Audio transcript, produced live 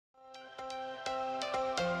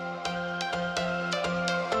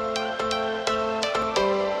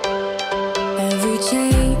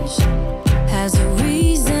change has a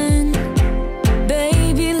reason.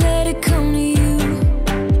 Baby, let it come to you.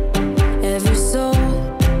 Every soul,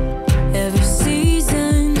 every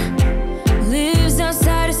season lives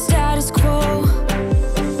outside of status quo.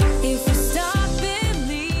 If we stop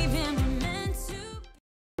believing we're meant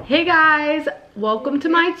to. Hey guys, welcome to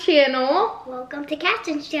my channel. Welcome to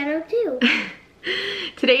Captain's channel too.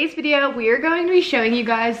 Today's video, we are going to be showing you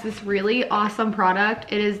guys this really awesome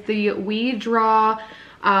product. It is the Wedraw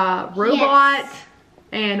robot, yes.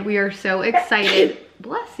 And we are so excited.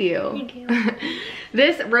 Bless you. Thank you.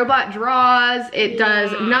 This robot draws, it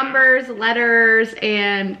does numbers, letters,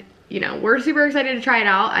 and you know, we're super excited to try it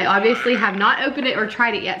out. I obviously have not opened it or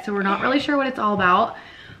tried it yet, so we're not really sure what it's all about,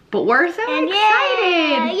 but we're so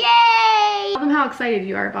excited. Yay! Tell them how excited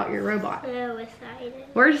you are about your robot. So excited.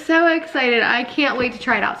 We're so excited. I can't wait to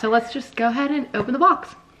try it out. So let's just go ahead and open the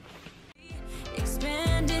box.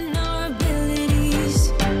 Expanding our abilities.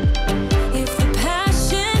 If the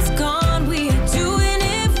passion's gone, we are doing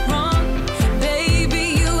it wrong.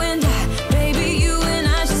 Baby, you and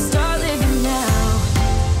I should start living now.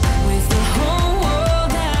 With the whole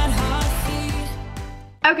world at our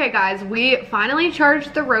feet. Okay guys, we finally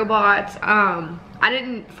charged the robot. I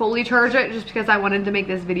didn't fully charge it just because I wanted to make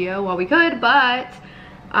this video while we could, but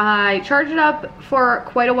I charged it up for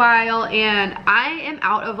quite a while and I am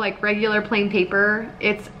out of like regular plain paper.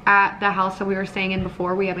 It's at the house that we were staying in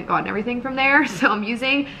before. We haven't gotten everything from there, so I'm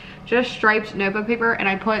using just striped notebook paper, and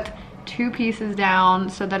I put 2 pieces down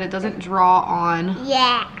so that it doesn't draw on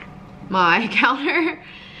my counter.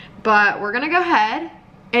 But we're gonna go ahead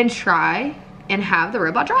and try and have the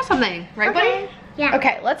robot draw something, right buddy? Yeah.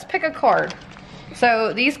 Okay, let's pick a card.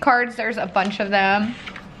 So these cards, there's a bunch of them.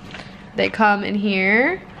 They come in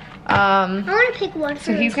here. I want to pick one first.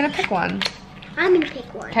 So he's gonna pick one. I'm gonna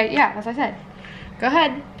pick one. Okay, yeah, as I said. Go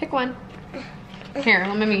ahead, pick one. Here,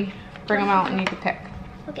 let me bring them out and you can pick.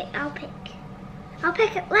 Okay, I'll pick. I'll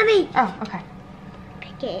pick it. Let me Oh, okay.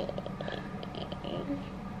 pick it.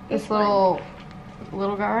 This little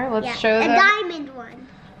guy. Let's show a them. diamond one.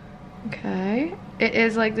 Okay. It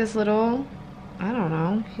is like this little, I don't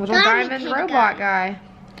know, little Diamond diamond pink guy. guy.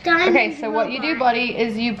 Diamond Okay, so what you do, buddy,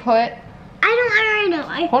 is you put. I already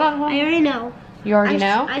know. Hold on. I already know. You already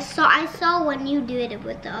know? I saw when you did it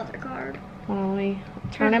with the other card. Hold on, let me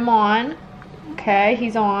turn him on. Okay,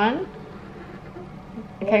 he's on.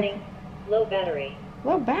 Okay. Warning, low battery.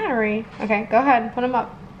 Low battery. Okay, go ahead, put him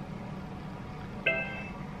up.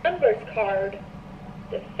 Numbers card.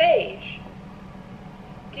 The phage.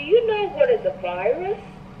 Do you know what is a virus?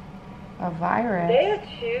 A virus. They are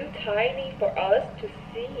too tiny for us to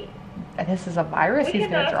see. This is a virus We he's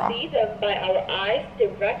gonna draw. cannot see them by our eyes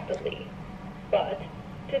directly. But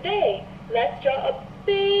today, let's draw a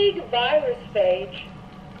big virus phage.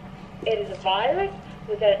 It is a virus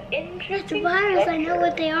with an It's a interesting virus. I know structure.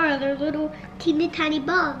 what they are. They're little teeny tiny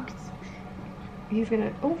bugs. He's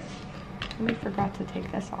gonna, oh, we forgot to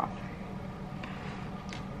take this off.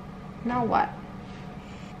 Now what?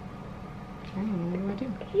 I don't know what do I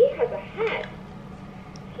do. He has a head.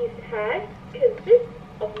 His head consists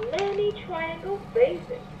of many triangle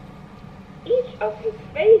faces. Each of his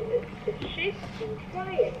faces is shaped in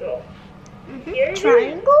triangle. Here it is.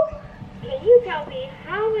 Triangle? Can you tell me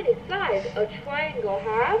how many sides a triangle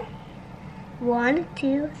has? 1,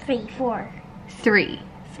 2, 3, 4. 3.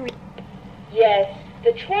 3. Yes,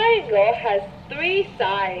 the triangle has 3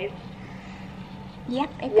 sides. Yep,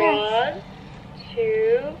 it does. 1,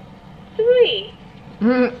 2, 3.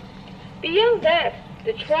 Mm. Beyond that,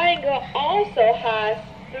 the triangle also has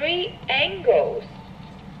 3 angles.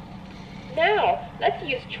 Now, let's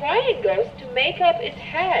use triangles to make up its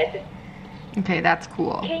head. Okay, that's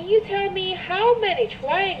cool. Can you tell me how many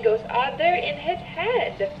triangles are there in his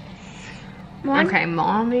head? 1. Okay,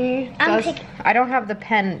 mommy I'm does. I don't have the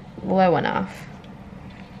pen low enough.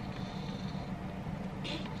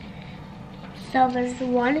 So there's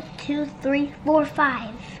 1, 2, 3, 4,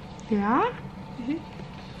 5. Yeah?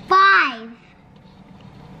 5.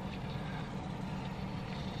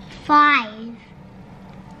 5.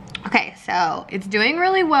 Okay, so it's doing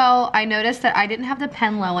really well. I noticed that I didn't have the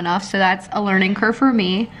pen low enough, so that's a learning curve for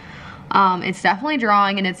me. It's definitely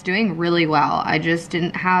drawing and it's doing really well. I just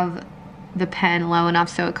didn't have the pen low enough,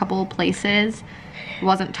 so a couple of places it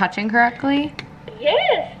wasn't touching correctly.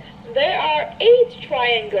 Yes, there are 8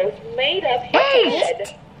 triangles made up his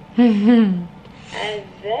head. And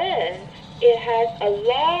then it has a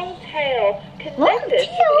long tail connected to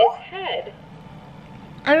its head.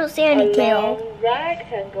 I don't see any A tail. long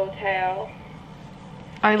rectangle tail.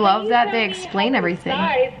 I love Can you that tell they me explain how many everything.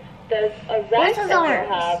 sides does a What's his rectangle arms?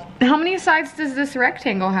 have? How many sides does this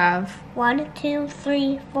rectangle have? 1, 2,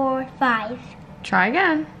 3, 4, 5. Try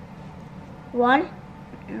again. 1,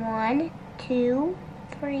 2,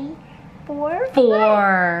 3, 4.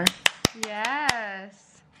 4.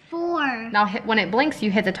 Yes. 4. Now hit, when it blinks, you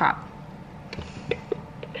hit the top.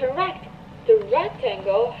 Correct. The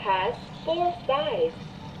rectangle has 4 sides.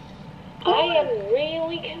 I am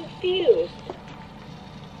really confused.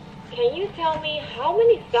 Can you tell me how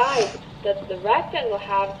many sides does the rectangle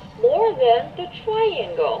have more than the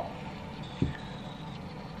triangle?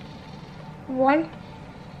 1.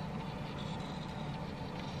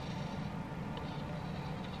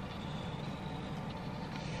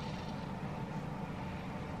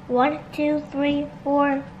 1, 2, 3,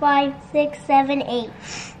 4, 5, 6, 7, 8.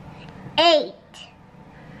 8.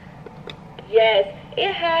 Yes,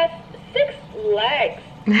 it has 6 legs.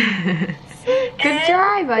 Good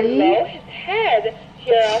try, buddy. Below his head,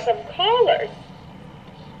 here are some collars.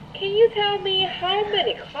 Can you tell me how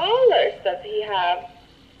many collars does he have?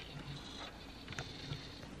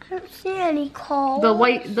 I don't see any calls. The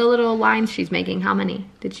little lines she's making, how many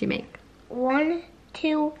did she make? 1,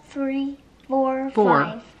 2, 3, 4, 4.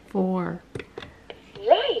 5. 4.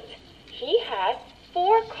 Right, he has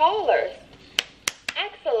 4 collars.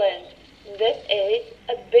 Excellent. This is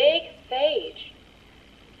a big sage.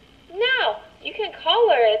 Now, you can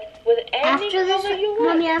color it with any After this, color you want.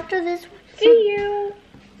 Mommy, after this, See you.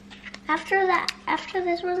 after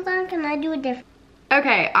this one's done, can I do a different?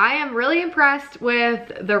 Okay, I am really impressed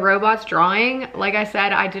with the robot's drawing. Like I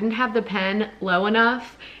said, I didn't have the pen low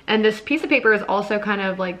enough, and this piece of paper is also kind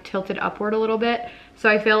of like tilted upward a little bit. So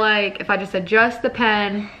I feel like if I just adjust the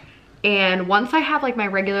pen, and once I have like my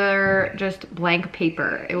regular just blank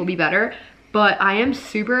paper, it will be better. But I am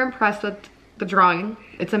super impressed with the drawing.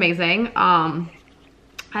 It's amazing.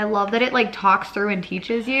 I love that it like talks through and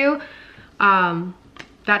teaches you.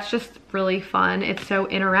 That's just really fun. It's so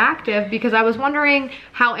interactive, because I was wondering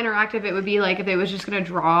how interactive it would be like if it was just gonna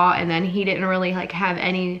draw and then he didn't really like have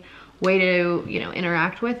any way to, you know,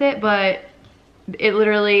 interact with it. But it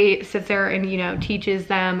literally sits there and, you know, teaches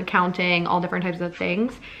them counting, all different types of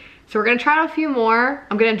things. So we're gonna try out a few more.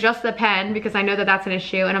 I'm gonna adjust the pen because I know that that's an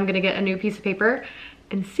issue, and I'm gonna get a new piece of paper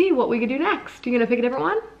and see what we can do next. You gonna pick a different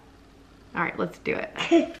one? All right, let's do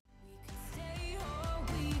it.